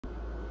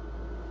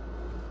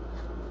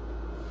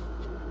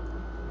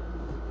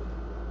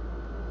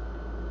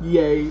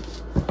Yay.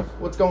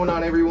 What's going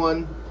on,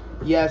 everyone?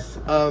 Yes,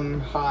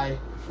 hi.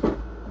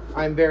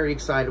 I'm very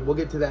excited. We'll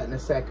get to that in a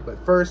sec.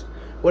 But first,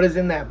 what is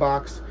in that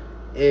box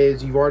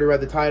is, you've already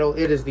read the title.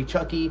 It is the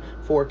Chucky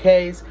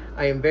 4Ks.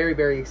 I am very,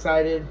 very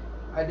excited.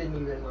 I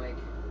didn't even, like...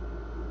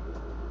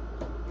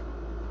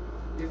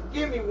 Just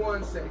give me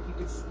 1 sec. You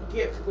can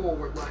skip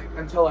forward, like,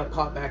 until I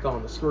pop back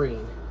on the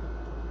screen.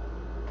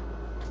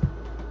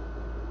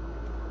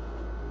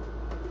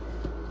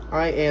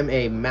 I am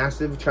a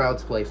massive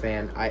Child's Play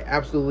fan. I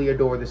absolutely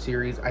adore the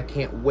series. I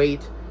can't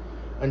wait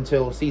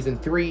until season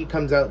 3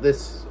 comes out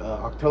this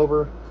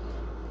October.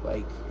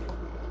 Like,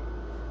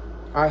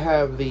 I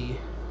have the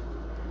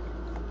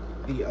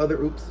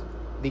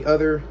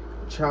other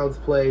Child's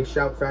Play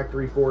Shout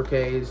Factory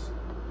 4Ks.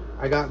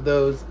 I got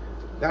those.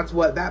 That's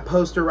what that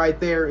poster right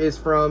there is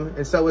from,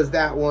 and so is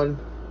that one.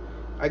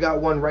 I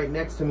got one right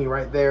next to me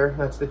right there.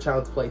 That's the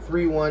Child's Play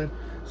 3 one.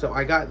 So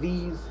I got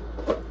these.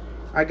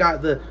 I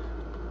got the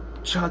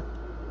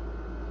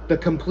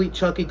complete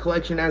Chucky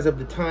collection as of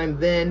the time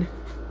then.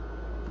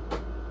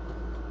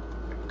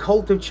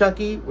 Cult of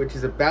Chucky, which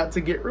is about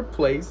to get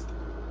replaced.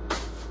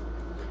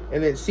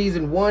 And then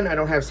season 1, I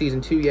don't have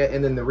season 2 yet,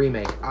 and then the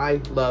remake.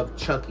 I love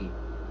Chucky.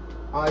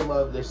 I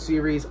love this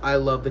series. I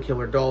love the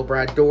killer doll,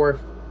 Brad Dourif,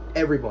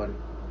 everyone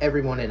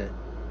in it.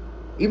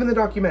 Even the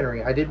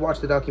documentary. I did watch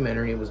the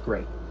documentary. It was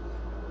great.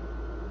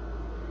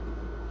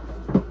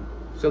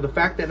 So the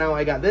fact that now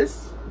I got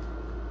this,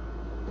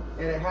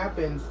 and it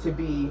happens to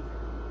be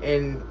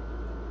in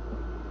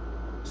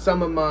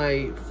some of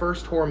my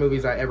first horror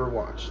movies I ever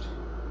watched.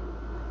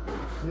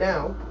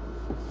 Now,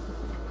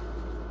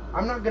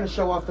 I'm not going to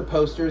show off the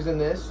posters in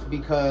this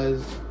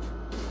because,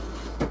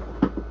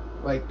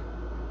 like,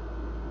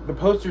 the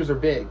posters are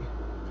big,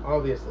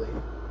 obviously.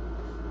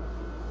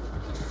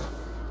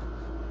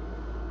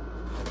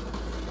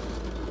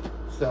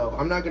 So,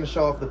 I'm not going to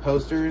show off the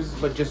posters,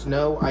 but just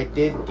know I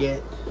did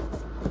get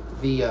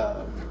the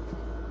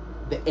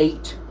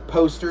 8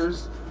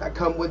 posters that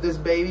come with this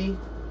baby.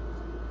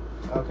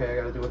 Okay, I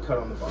gotta do a cut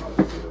on the bottom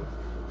too.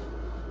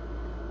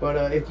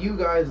 But if you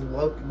guys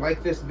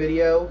like this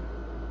video,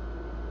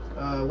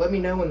 let me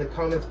know in the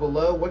comments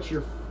below what's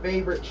your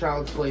favorite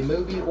Child's Play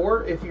movie,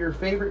 or if your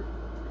favorite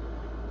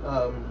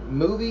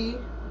movie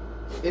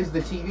is the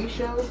TV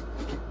show,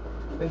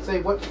 then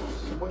say what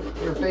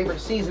your favorite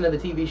season of the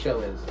TV show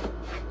is.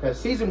 Because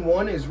season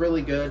 1 is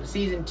really good.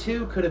 Season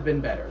 2 could have been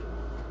better.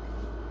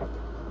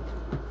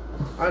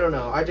 I don't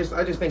know. I just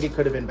think it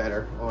could have been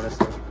better,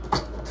 honestly.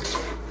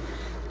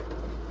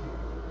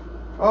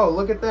 Oh,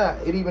 look at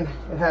that. It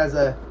has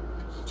a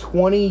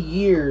 20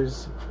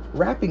 years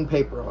wrapping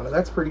paper on it.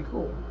 That's pretty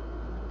cool.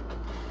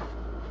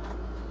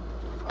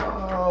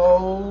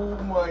 Oh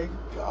my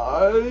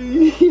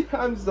god.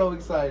 I'm so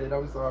excited.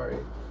 I'm sorry.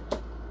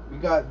 We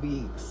got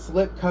the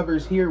slip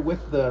covers here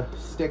with the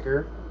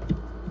sticker.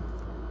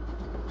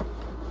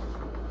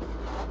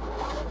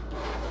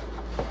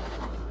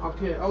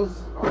 Okay, I'll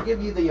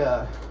give you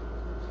the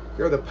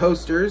here are the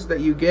posters that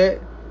you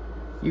get.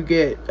 You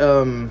get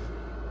 2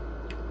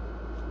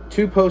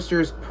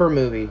 posters per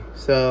movie.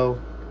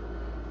 So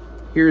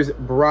here's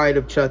Bride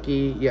of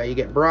Chucky. Yeah, you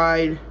get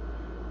Bride,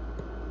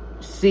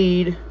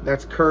 Seed,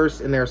 that's Curse,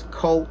 and there's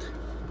Cult.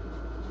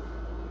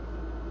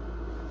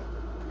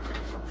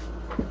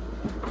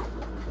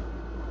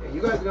 Yeah,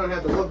 you guys are gonna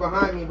have to look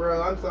behind me,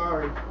 bro. I'm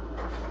sorry.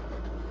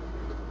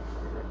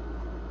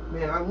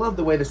 Man, I love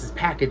the way this is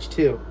packaged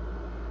too.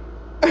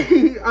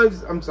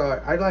 I'm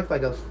sorry. I like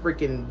a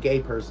freaking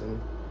gay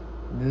person.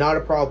 Not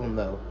a problem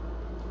though.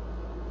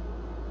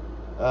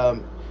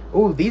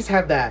 Oh, these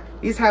have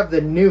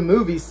the new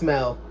movie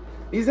smell.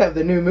 These have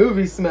the new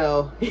movie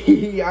smell.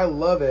 I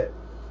love it.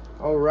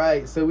 All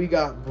right, so we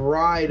got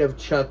Bride of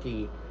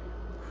Chucky.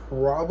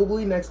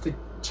 Probably next to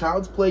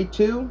Child's Play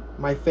 2,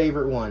 my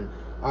favorite one.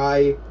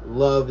 I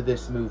love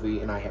this movie,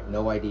 and I have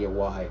no idea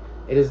why.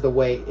 It is the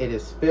way it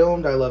is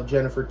filmed. I love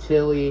Jennifer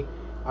Tilly.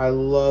 I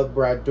love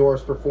Brad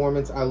Dourif's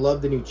performance. I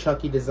love the new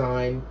Chucky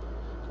design.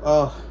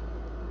 Oh,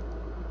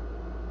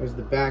 there's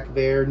the back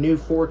there. New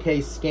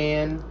 4K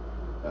scan.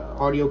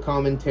 Audio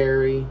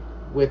commentary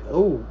with...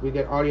 Oh, we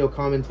get audio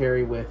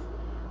commentary with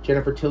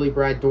Jennifer Tilly,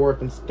 Brad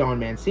Dourif, and Don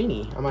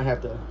Mancini. I might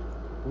have to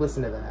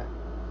listen to that.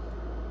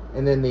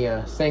 And then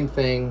the same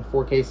thing,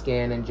 4K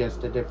scan, and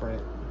just a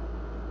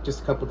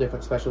couple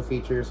different special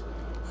features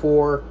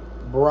for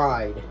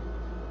Bride.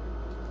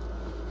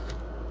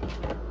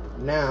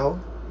 Now,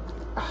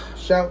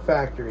 Shout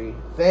Factory,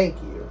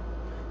 thank you.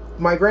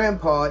 My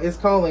grandpa is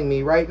calling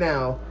me right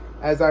now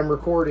as I'm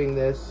recording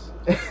this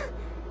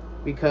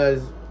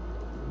because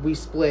we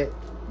split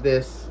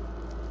this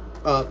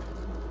up.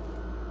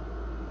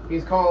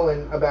 He's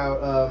calling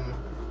about,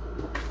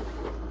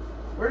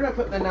 where did I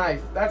put the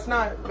knife? That's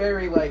not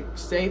very, like,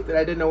 safe that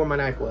I didn't know where my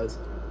knife was.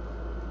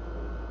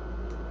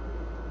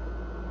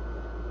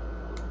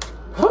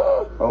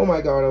 Oh my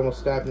god, I almost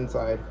stabbed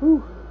inside.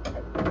 Whew.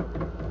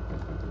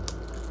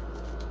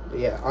 But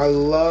yeah, I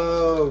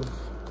love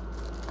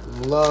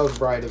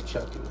Bride of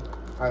Chucky.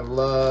 I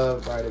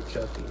love Bride of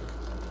Chucky.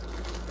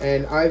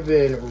 And I've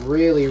been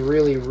really,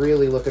 really,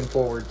 really looking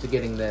forward to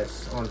getting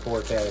this on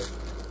 4K.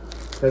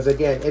 Because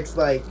again, it's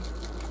like,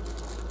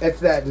 it's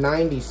that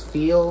 90s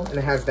feel, and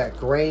it has that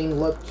grain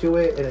look to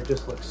it, and it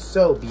just looks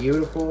so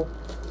beautiful.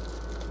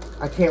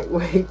 I can't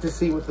wait to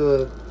see what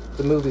the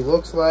movie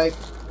looks like.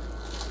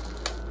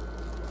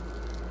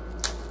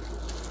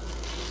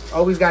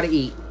 Always got to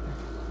eat.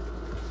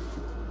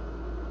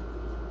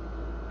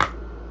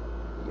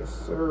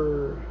 Yes,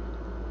 sir.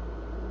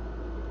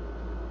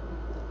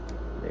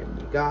 Then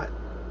we got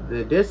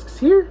the discs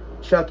here.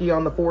 Chucky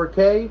on the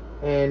 4K,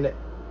 and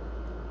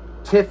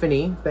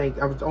Tiffany, I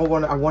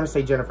want to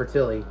say Jennifer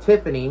Tilly.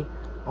 Tiffany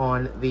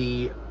on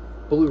the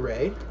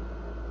Blu-ray.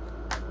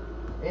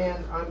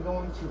 And I'm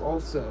going to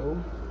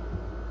also...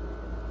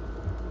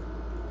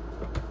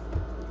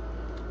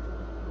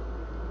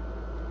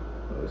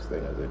 This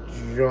thing has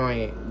a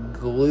giant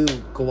glue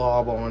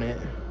glob on it.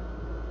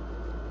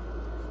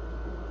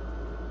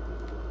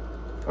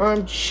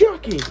 I'm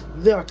Chucky,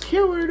 the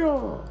killer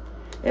doll,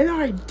 and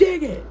I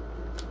dig it.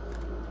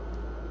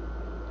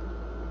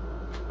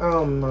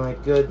 Oh my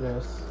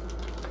goodness.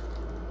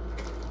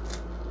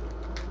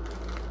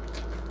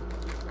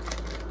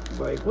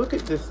 Like, look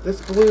at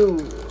this glue.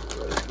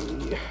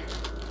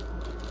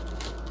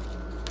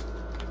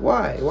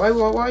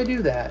 Why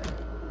do that?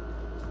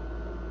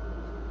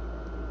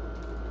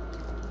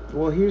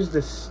 Well, here's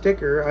the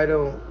sticker. I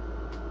don't...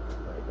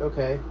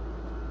 Okay.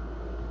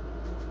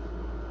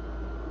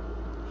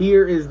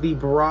 Here is the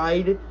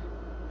Bride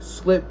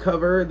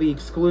slipcover, the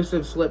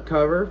exclusive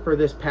slipcover for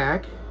this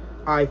pack.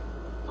 I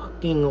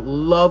fucking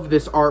love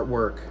this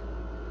artwork.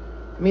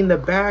 I mean, the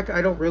back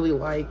I don't really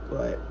like,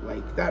 but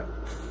like that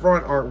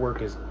front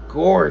artwork is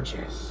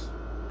gorgeous.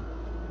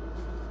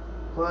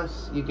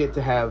 Plus, you get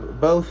to have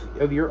both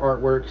of your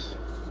artworks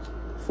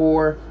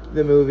for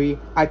the movie.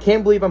 I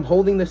can't believe I'm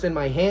holding this in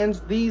my hands.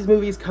 These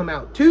movies come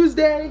out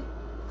Tuesday.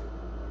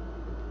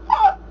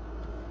 Ah!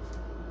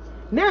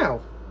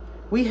 Now,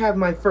 we have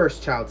my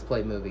first Child's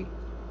Play movie.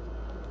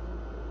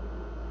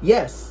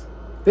 Yes,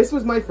 this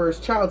was my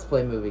first Child's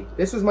Play movie.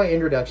 This is my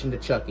introduction to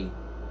Chucky.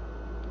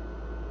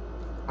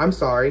 I'm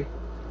sorry.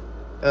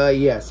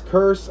 Yes,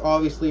 Curse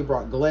obviously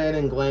brought Glenn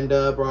and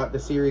Glenda, brought the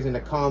series into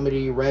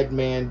comedy. Red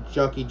Man,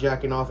 Chucky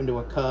jacking off into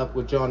a cup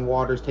with John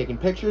Waters taking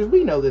pictures.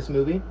 We know this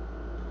movie.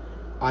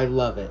 I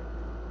love it.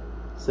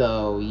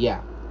 So,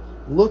 yeah.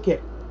 Look at...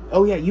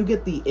 Oh, yeah, you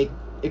get the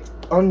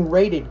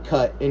unrated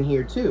cut in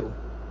here, too.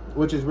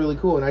 Which is really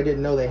cool, and I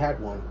didn't know they had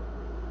one.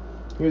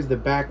 Here's the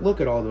back. Look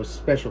at all those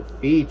special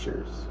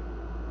features.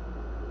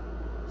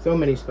 So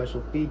many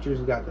special features.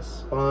 We got the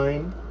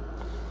spine.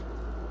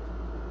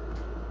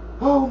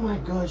 Oh my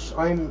gosh,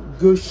 I'm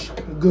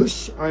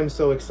I'm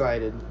so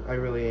excited. I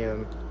really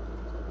am.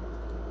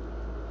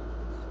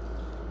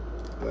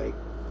 Like,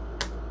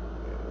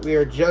 we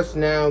are just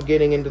now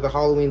getting into the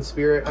Halloween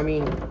spirit. I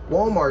mean,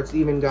 Walmart's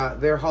even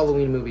got their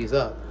Halloween movies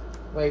up.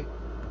 Like,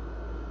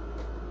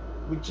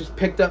 we just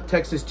picked up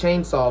Texas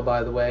Chainsaw,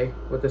 by the way,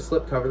 with the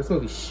slipcover. This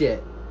movie's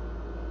shit.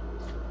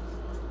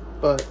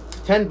 But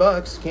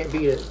 $10, can't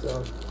beat it,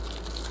 so.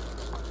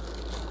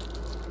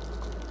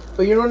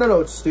 But you don't know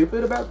what's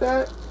stupid about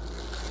that?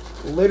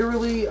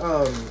 Literally,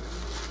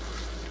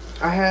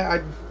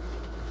 I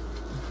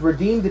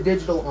redeemed the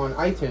digital on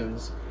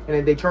iTunes,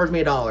 and they charged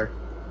me $1.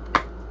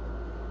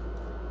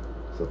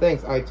 So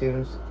thanks,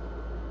 iTunes.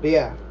 But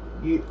yeah,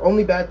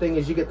 only bad thing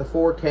is you get the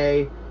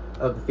 4K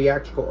of the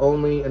theatrical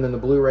only, and then the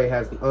Blu-ray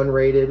has the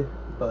unrated.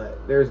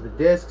 But there's the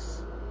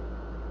discs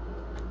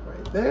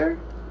right there.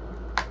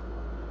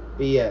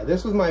 But yeah,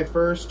 this was my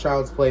first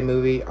Child's Play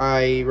movie.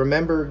 I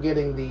remember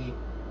getting the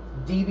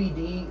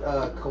DVD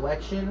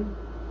collection,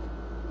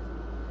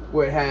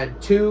 where it had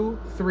 2,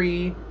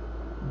 3,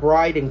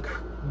 Bride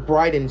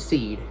and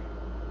Seed.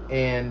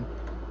 And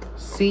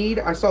Seed,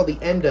 I saw the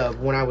end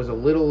of when I was a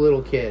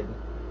little kid,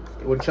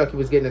 when Chucky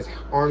was getting his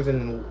arms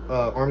and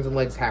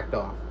legs hacked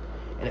off,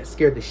 and it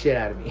scared the shit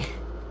out of me.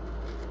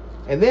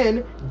 And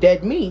then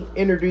Dead Meat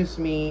introduced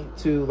me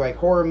to like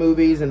horror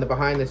movies and the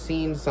behind the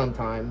scenes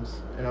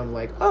sometimes, and I'm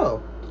like,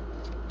 oh,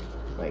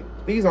 like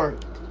these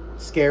aren't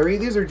scary,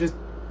 these are just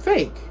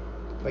fake.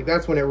 Like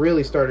that's when it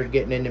really started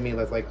getting into me.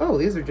 That's like, oh,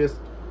 these are just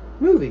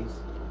movies.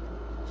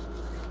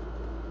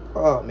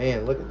 Oh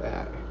man, look at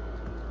that.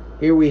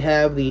 Here we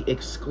have the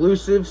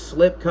exclusive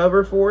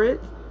slipcover for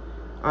it.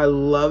 I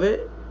love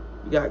it.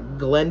 You got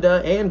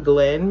Glenda and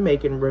Glenn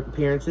making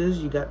appearances.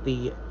 You got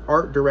the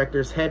art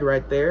director's head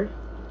right there.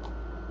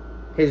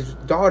 His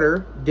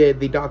daughter did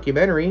the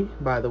documentary,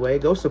 by the way.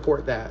 Go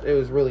support that. It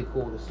was really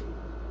cool to see.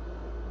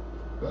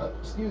 But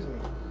excuse me.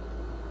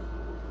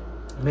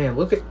 Man,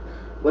 look at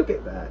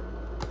that.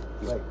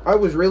 Like, I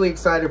was really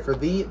excited for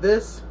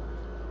this.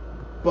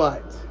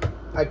 But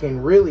I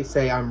can really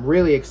say I'm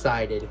really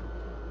excited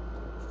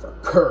for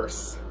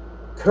Curse.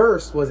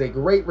 Curse was a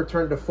great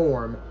return to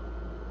form.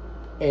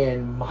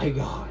 And my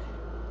God,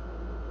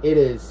 it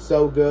is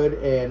so good.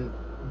 And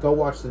go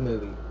watch the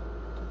movie.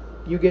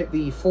 You get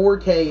the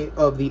 4K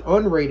of the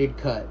unrated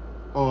cut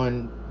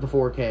on the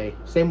 4K.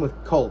 Same with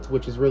Cult,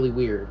 which is really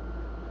weird.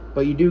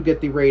 but you do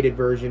get the rated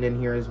version in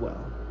here as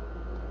well.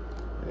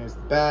 And there's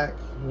the back.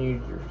 You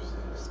use your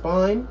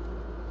spine.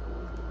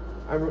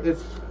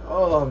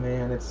 Oh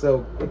man, it's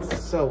so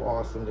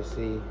awesome to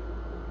see.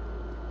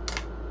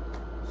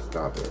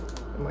 Stop it.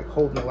 I'm like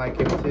holding it like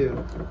him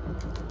too.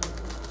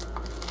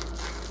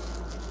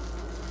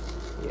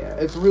 Yeah,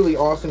 it's really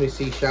awesome to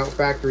see Shout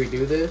Factory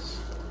do this.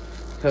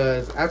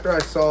 Because after I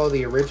saw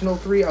the original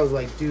 3, I was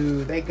like,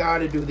 dude, they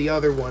gotta do the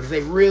other ones.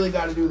 They really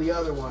gotta do the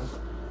other ones.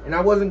 And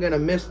I wasn't gonna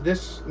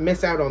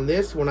miss out on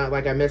this when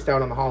I missed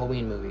out on the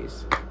Halloween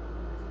movies.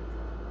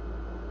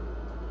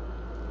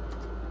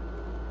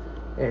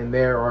 And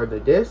there are the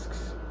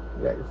discs.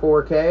 You got your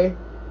 4K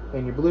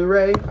and your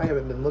Blu-ray. I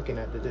haven't been looking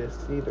at the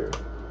discs either.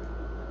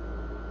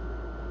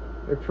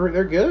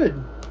 They're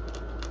good.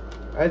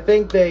 I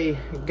think they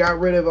got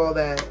rid of all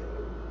that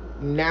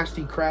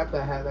nasty crap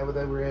that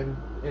they were in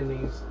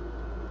these.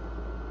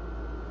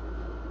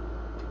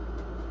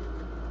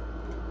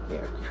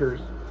 Yeah,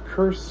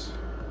 Curse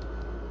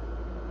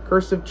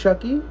of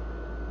Chucky.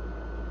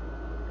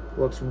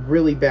 Looks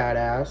really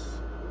badass.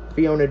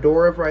 Fiona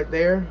Dora right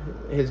there,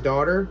 his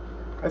daughter.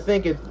 I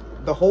think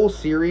the whole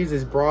series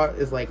is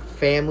like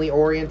family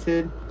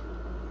oriented,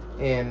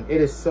 and it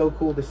is so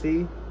cool to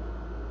see.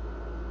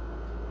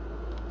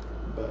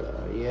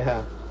 But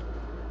yeah,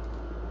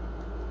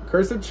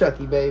 Curse of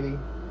Chucky, baby.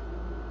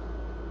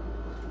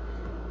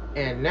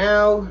 And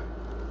now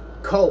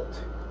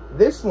Cult.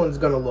 This one's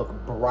gonna look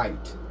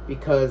bright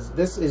because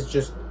this is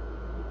just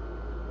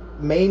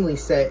mainly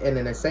set in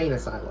an insane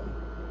asylum.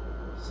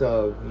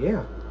 So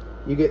yeah,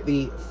 you get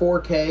the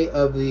 4K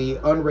of the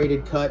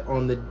unrated cut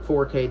on the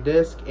 4K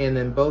disc, and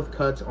then both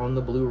cuts on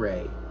the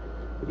Blu-ray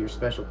with your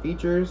special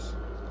features.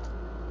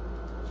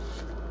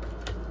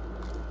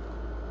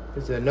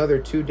 This is another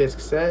 2-disc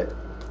set.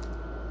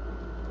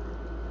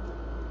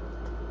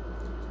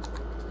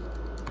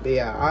 But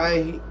yeah,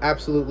 I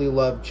absolutely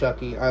love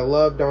Chucky. I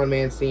love Don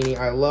Mancini.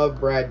 I love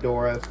Brad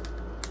Dourif,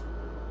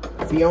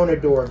 Fiona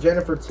Dora,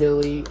 Jennifer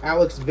Tilly,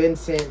 Alex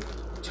Vincent,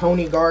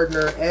 Tony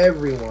Gardner,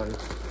 everyone.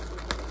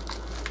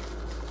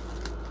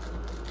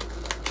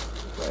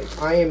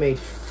 Like, I am a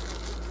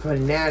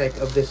fanatic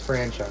of this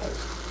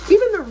franchise.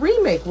 Even the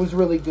remake was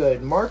really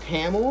good. Mark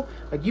Hamill,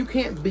 like, you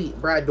can't beat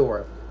Brad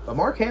Dourif, but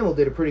Mark Hamill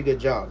did a pretty good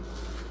job.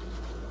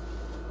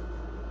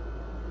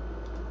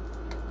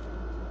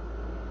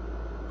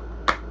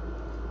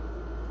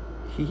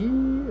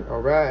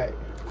 All right,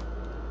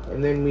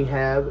 and then we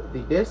have the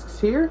discs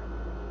here.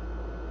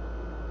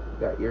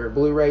 Got your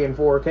Blu-ray and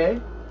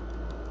 4K.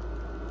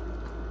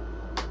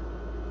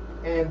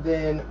 And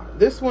then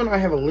this one I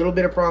have a little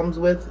bit of problems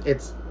with.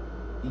 It's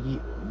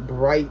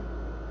bright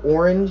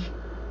orange,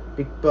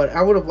 but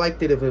I would have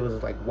liked it if it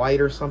was like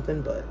white or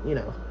something, but you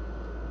know.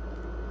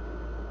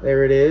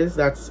 There it is.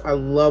 I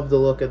love the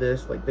look of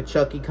this. Like the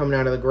Chucky coming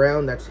out of the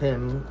ground, that's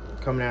him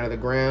coming out of the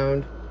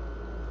ground.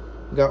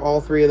 You got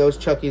all 3 of those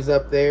Chuckies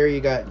up there.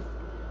 You got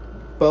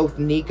both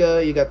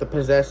Nika. You got the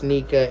possessed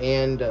Nika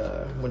and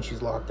when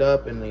she's locked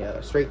up in the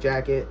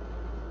straitjacket,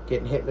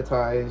 getting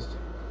hypnotized.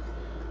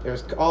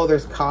 There's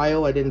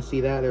Kyle. I didn't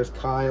see that. There's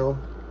Kyle.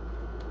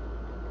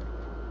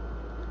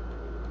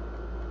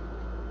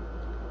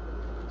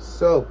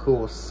 So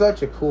cool.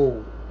 Such a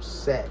cool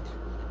set.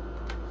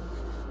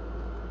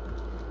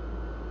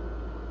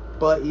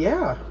 But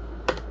yeah,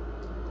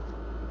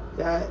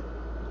 that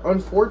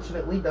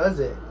unfortunately does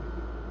it.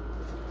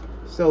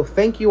 So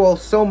thank you all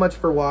so much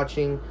for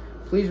watching.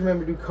 Please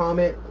remember to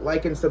comment,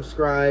 like, and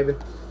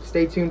subscribe.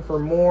 Stay tuned for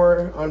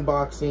more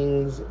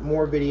unboxings,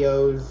 more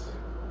videos,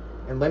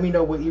 and let me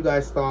know what you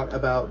guys thought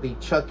about the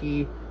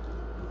Chucky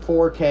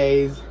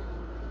 4Ks.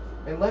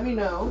 And let me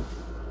know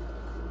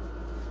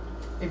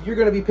if you're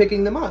going to be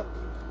picking them up,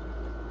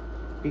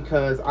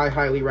 because I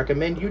highly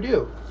recommend you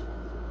do.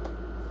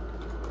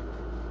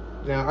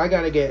 Now, I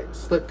got to get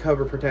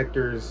slipcover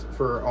protectors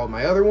for all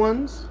my other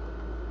ones,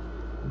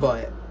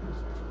 but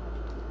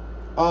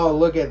oh,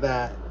 look at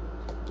that.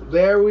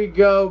 There we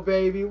go,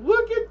 baby.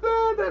 Look at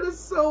that. That is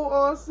so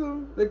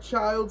awesome. The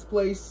Child's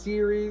Play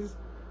series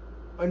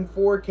in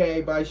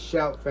 4K by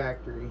Shout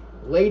Factory.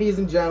 Ladies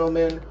and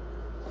gentlemen,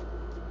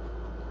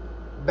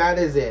 that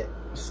is it.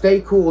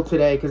 Stay cool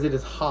today because it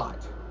is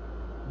hot.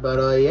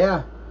 But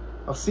yeah,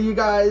 I'll see you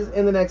guys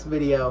in the next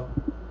video.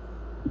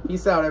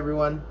 Peace out,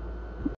 everyone.